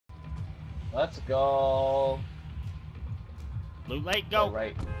Let's go. Loot lake, go. All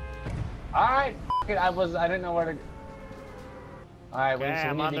right. All right. It. I didn't know where to. All right. Okay, So we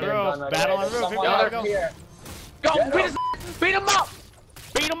I'm need on to the get roof. a gun Battle on the roof. Here we go. Here. Go. Beat him up.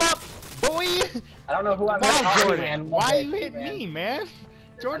 Beat him up, boy. I don't know who I'm Wow, hitting, Jordan. man. Why you hit me, man?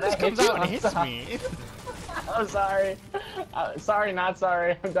 Jordan just comes out and hits me. I'm sorry. Sorry, not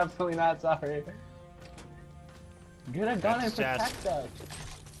sorry. I'm definitely not sorry. Get a gun and protect us.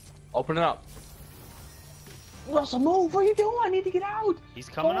 Open it up. Russell, move! What are you doing? I need to get out! He's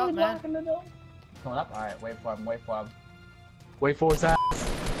coming up, man. Coming up? Alright, wait for him, wait for him. Wait for his ass.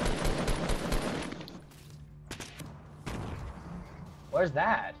 Where's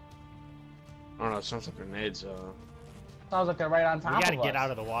that? I don't know, it sounds like grenades, Sounds like they're right on top of us. We gotta get out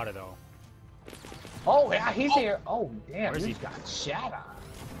of the water, though. Oh, yeah, he's here. Oh, damn, Where's he he? got shat on.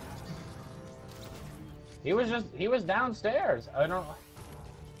 He was downstairs. I don't...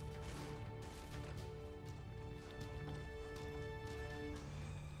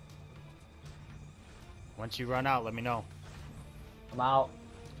 Once you run out, let me know. I'm out.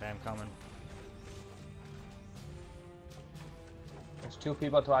 Okay, I'm coming. There's two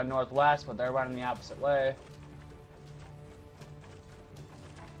people to our northwest, but they're running the opposite way.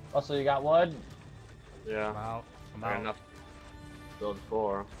 Also, you got wood? yeah. I'm out. I'm Got out. enough. Build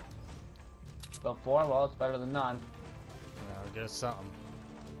 4. Built 4? Well, it's better than none. Yeah, I'll get us something.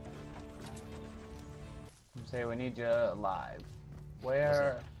 Say we need you alive.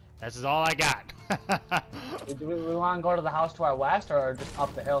 Where? This is all I got. Do we want to go to the house to our west or just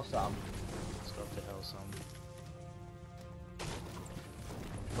up the hill some? Let's go up the hill some.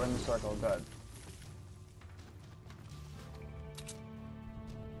 We're in the circle, good.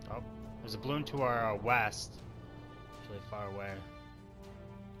 Oh, there's a balloon to our west. It's really far away.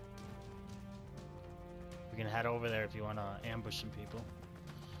 We can head over there if you want to ambush some people.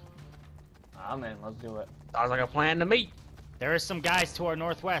 I'm in, let's do it. Sounds like a plan to me. There are some guys to our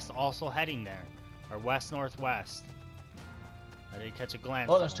northwest also heading there. Our west-northwest. I didn't catch a glance.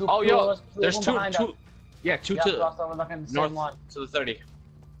 Oh, there's two. Oh, yo, there's two. Yeah, two Yeah, to also we're looking at the north same one. to the 30.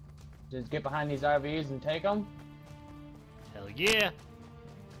 Just get behind these RVs and take them. Hell yeah!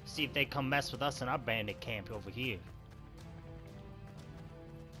 See if they come mess with us in our bandit camp over here.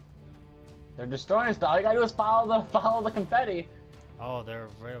 They're destroying stuff. All you gotta do is follow the confetti. Oh, they're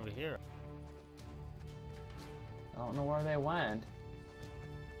right over here. I don't know where they went.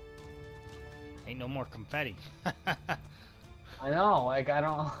 Ain't no more confetti. I know, like I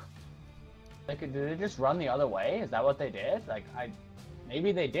don't. Like, did they just run the other way? Is that what they did? Like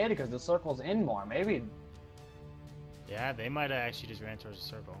maybe they did because the circle's in more. Maybe. Yeah, they might have actually just ran towards the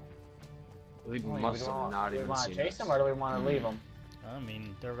circle. We Well, must have not do we even want seen to chase this. them or do we want to leave them? I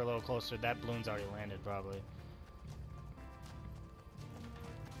mean, they're a little closer. That balloon's already landed, probably.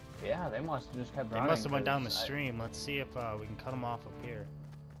 Yeah, they must have just kept They running. must have went down the 'cause stream. Let's see if we can cut them off up here.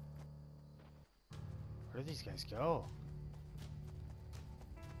 Where do these guys go?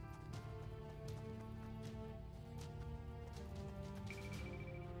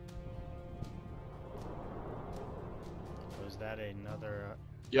 Was that another?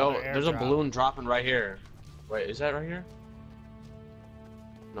 Yo, another there's a airdrop? balloon dropping right here. Wait, is that right here?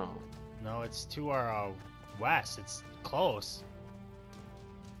 No. No, it's to our west. It's close.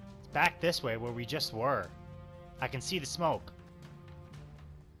 It's back this way where we just were. I can see the smoke.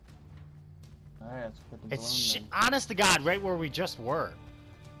 Alright, let's put the It's balloon honest to God, right where we just were.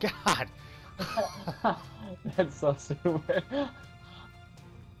 God. in. That's so stupid.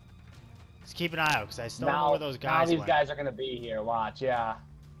 Just keep an eye out, because I still don't know where those guys Now these went. guys are gonna be here. Watch, yeah.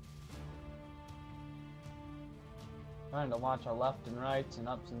 Trying to watch our left and rights and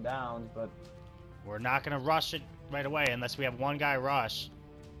ups and downs, but We're not going to rush it right away unless we have one guy rush.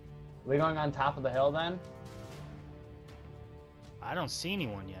 are we going on top of the hill then? I don't see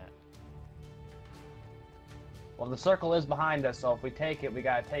anyone yet. Well, the circle is behind us, so if we take it, we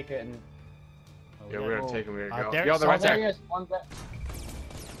gotta take it and. Oh, Yeah, gotta we're go. gonna take him. We're gonna go. There- Yo, they're right There he there. is. One's there.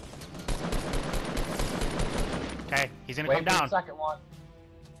 Okay, he's going to Wait come for the down. second one.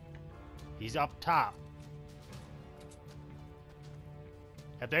 He's up top.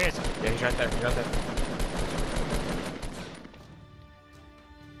 Yep, there he is. Yeah, he's right there. He's right there.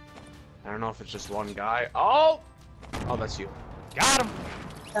 I don't know if it's just one guy. Oh! Oh, that's you. Got him!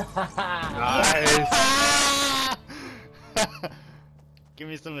 Nice. Give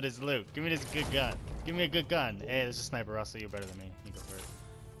me some of this loot. Give me this good gun. Give me a good gun. Hey, there's a sniper. Russell, you're better than me. You go first.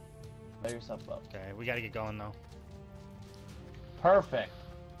 Lay yourself up. Okay, we gotta get going though. Perfect.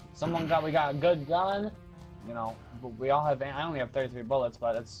 We got a good gun. You know, but we all have. I only have 33 bullets,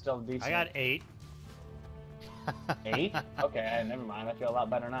 but it's still decent. I got 8. 8. Okay, never mind. I feel a lot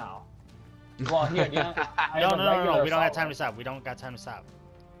better now. Well, here, you know, I have a No. regular We don't have assault time to rifle. stop. We don't got time to stop.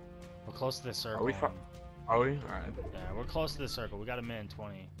 We're close to the circle. Are we far? Are we? Alright. Yeah, we're close to the circle. We got a minute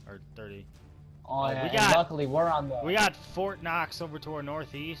 20 or 30. Oh, yeah, we and got- luckily we're on the. We got Fort Knox over to our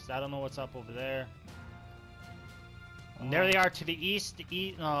northeast. I don't know what's up over there. And there they are to the east,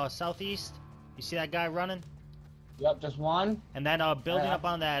 southeast. You see that guy running? Yep, just one. And then building Yeah. up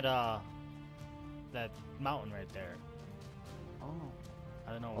on that that mountain right there. Oh.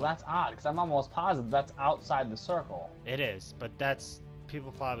 I don't know. Well, that's odd, because I'm almost positive that's outside the circle. It is, but that's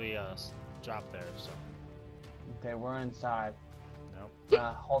people probably drop there. So Okay, we're inside. nope.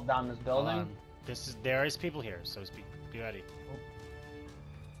 Hold down this Hold building. on. There is people here, so be ready.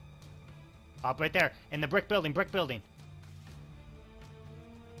 Up right there in the brick building.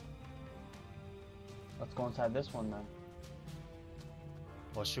 Let's go inside this one then.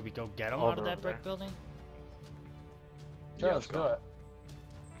 Well, should we go get them Oh, out of they're that over brick there. building? Sure, Yeah, let's do it.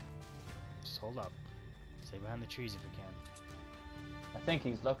 Just hold up. Stay behind the trees if you can. I think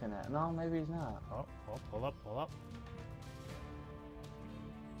he's looking at. No, maybe he's not. Oh, pull up. Oh,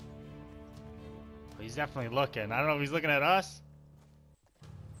 he's definitely looking. I don't know if he's looking at us.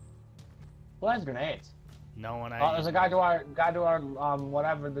 Who has grenades? No one. Oh, there's a guy to our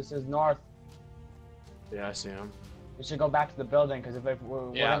whatever this is north. Yeah, I see him. We should go back to the building because if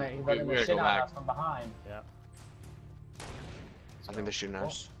we're Yeah, gonna, we they're gonna gotta shit go on back. us from behind. Yeah. I think they're shooting at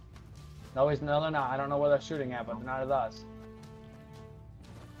us. No, they're not. I don't know where they're shooting at, but they're not at us.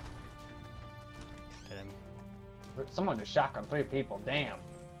 Hit him. Someone just shotgun 3 people. Damn.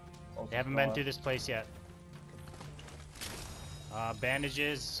 They haven't been through this place yet.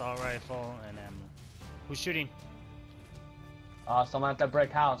 Bandages, assault rifle, and ammo. Who's shooting? Someone at that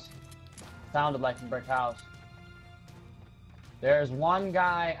brick house. Sounded like a brick house. There's one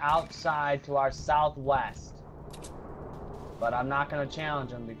guy outside to our southwest. But I'm not gonna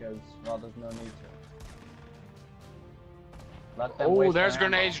challenge him because, well, there's no need to. Let them Oh, waste there's their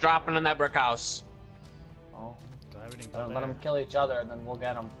ammo. grenades dropping in that brick house. Oh, Go everything go let there. them kill each other, and then we'll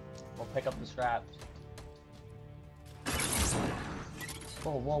get them. We'll pick up the scraps.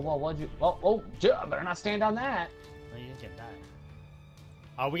 Whoa, what'd you... I better not stand on that. No, you didn't get that.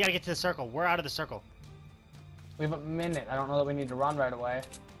 Oh, we gotta get to the circle. We're out of the circle. We have a minute. I don't know that we need to run right away.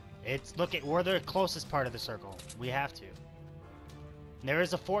 We're the closest part of the circle. We have to. And there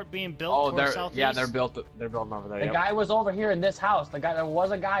is a fort being built Oh, to our they're southeast. yeah, they're building over there. The Yep. guy was over here in this house. There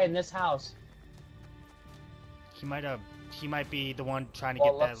was a guy in this house. He might be the one trying to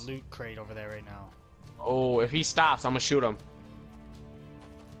Well, get that let's- loot crate over there right now. Oh, if he stops, I'm gonna shoot him.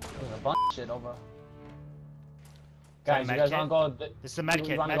 There's a bunch of shit over. that Guys, a you guys med wanna go? This is a med we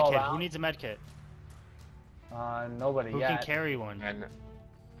kit. wanna Med go kit. around? Who needs a med kit? Nobody Who yet. can carry one? And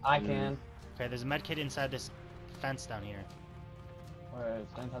I can. Okay, there's a med kit inside this fence down here. Where is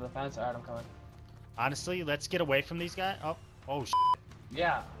it? Inside the fence? Alright, I'm coming. Honestly, let's get away from these guys. Oh,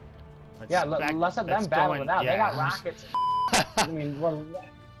 Yeah. let's Yeah, back- let's let let's them battle go it out. yeah. They got rockets. I mean,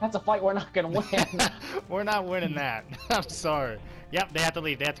 that's a fight we're not gonna win. We're not winning that. I'm sorry. Yep, they have to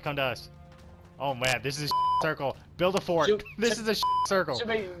leave. They have to come to us. Oh man, this is a circle. Build a fort. This is a circle. Should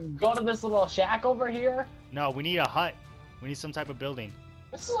we go to this little shack over here? No, we need a hut. We need some type of building.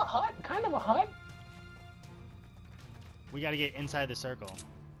 This is a hut, kind of a hut. We gotta get inside the circle.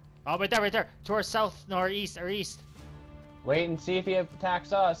 Oh, right there. To our south, no, our east. Wait and see if he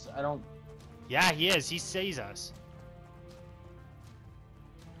attacks us. I don't. Yeah, he is. He sees us.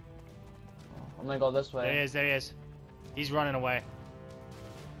 I'm gonna go this There way. he is. He's running away.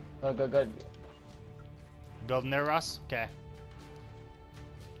 Good. Building there, Russ? Okay.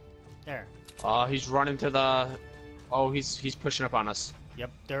 There. he's running to the. Oh, he's pushing up on us.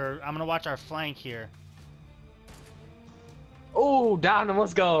 Yep, I'm gonna watch our flank here. Oh, down him.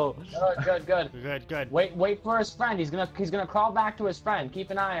 Let's go. Good. Good. Wait for his friend. He's gonna crawl back to his friend.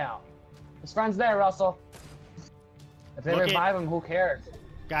 Keep an eye out. His friend's there, Russell. If they Look revive him, who cares?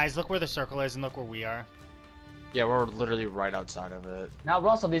 Guys, look where the circle is and look where we are. Yeah, we're literally right outside of it. Now,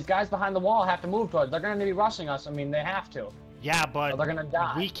 Russell, these guys behind the wall have to move towards. They're gonna be rushing us. I mean, they have to. Yeah, but Or they're gonna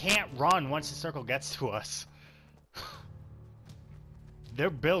die. we can't run once the circle gets to us. They're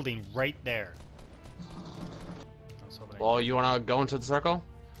building right there. Well, you wanna go into the circle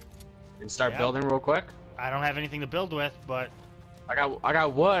and start Yeah. building real quick? I don't have anything to build with, but I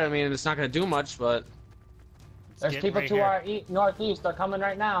got wood. I mean, it's not gonna do much, but let's There's get people right to here. our northeast. They're coming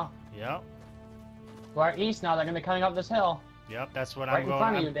right now. Yep, To our east now. They're gonna be coming up this hill. that's what Right I'm in going.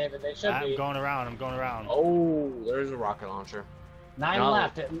 front of you, David. They should I'm be. going around. oh, there's a rocket launcher. 9 No.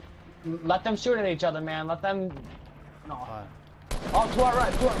 left. Let them shoot at each other, man. Let them. No. Uh, Oh, to our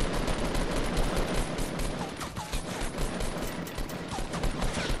right. To our...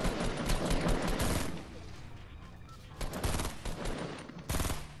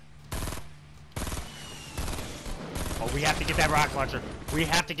 We have to get that rocket launcher. We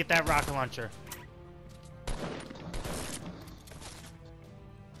have to get that rocket launcher.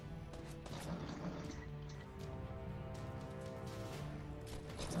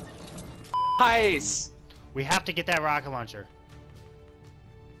 Nice. We have to get that rocket launcher.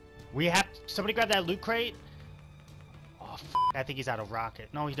 We have. Somebody grab that loot crate. Oh, f I think he's out of rocket.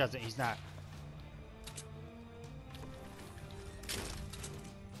 No, he doesn't. He's not.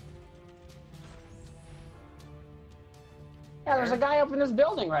 Yeah, there's a guy up in this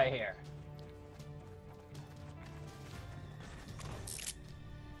building right here.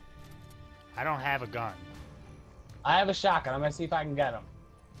 I don't have a gun. I have a shotgun. I'm gonna see if I can get him.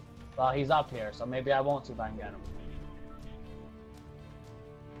 Well, he's up here, so maybe I won't see if I can get him.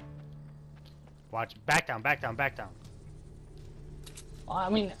 Watch. Back down. Back down. Back down. Well, I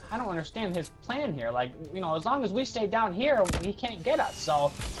mean, I don't understand his plan here. Like, you know, as long as we stay down here, he can't get us,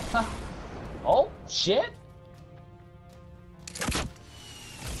 so... Oh, shit!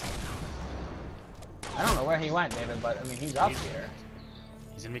 I don't know where he went, David, but, I mean, he's up here.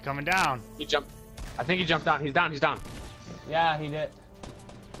 He's gonna be coming down. He jumped. I think he jumped down. He's down. He's down. Yeah, he did.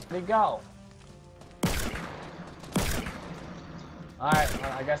 Where'd he go? Alright,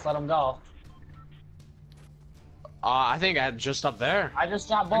 well, I guess let him go. I think I had just up there. I just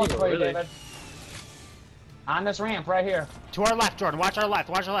dropped bullets for you, Really? David. On this ramp right here. To our left, Jordan. Watch our left.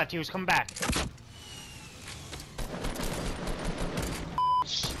 Watch our left. He was coming back.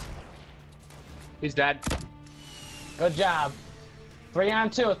 He's dead. Good job. 3 on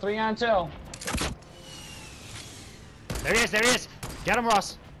 2, 3 on 2. There he is. There he is. Get him,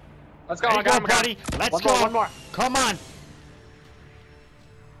 Ross. Let's go. There I you got go, him. I got buddy. him. Let's One go. more. One more. Come on.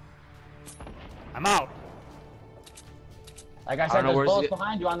 I'm out. Like I don't said, know, there's where's bullets he-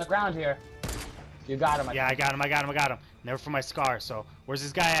 behind you on the ground here. You got him. Yeah, I got him. I got him. I got him. Never for my scar. So where's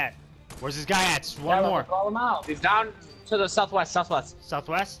this guy at? Where's this guy at? Just one more. Call him out. He's down to the southwest. Southwest.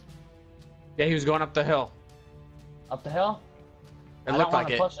 Southwest. Yeah, he was going up the hill. Up the hill? It I looked don't like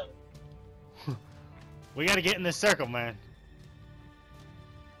wanna it. push him. We gotta get in this circle, man.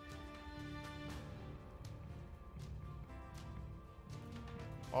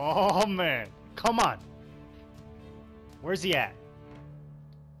 Oh man, come on. Where's he at?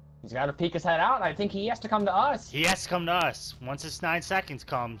 He's got to peek his head out. I think he has to come to us. He has to come to us. Once this 9 seconds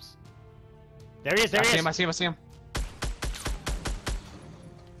comes. There he is, there I he see is. him. I see him. I see him.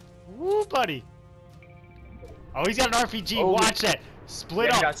 Woo, buddy. Oh, he's got an RPG. Oh. Watch that. Split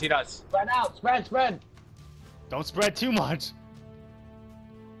Yeah, up. he does. He does. Spread out. Spread, spread. Don't spread too much.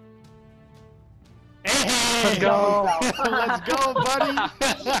 Hey! Let's go. Let's go, buddy.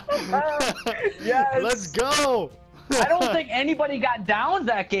 Yes. Let's go. I don't think anybody got down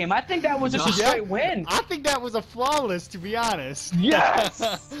that game. I think that was just a Yeah. straight win. I think that was a flawless, to be honest. Yes.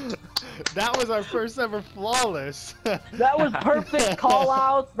 That was our first ever flawless. That was perfect call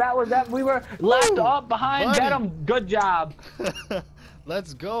outs. That was that. We were left Woo, up behind. buddy. Get him. Good job.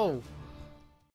 Let's go.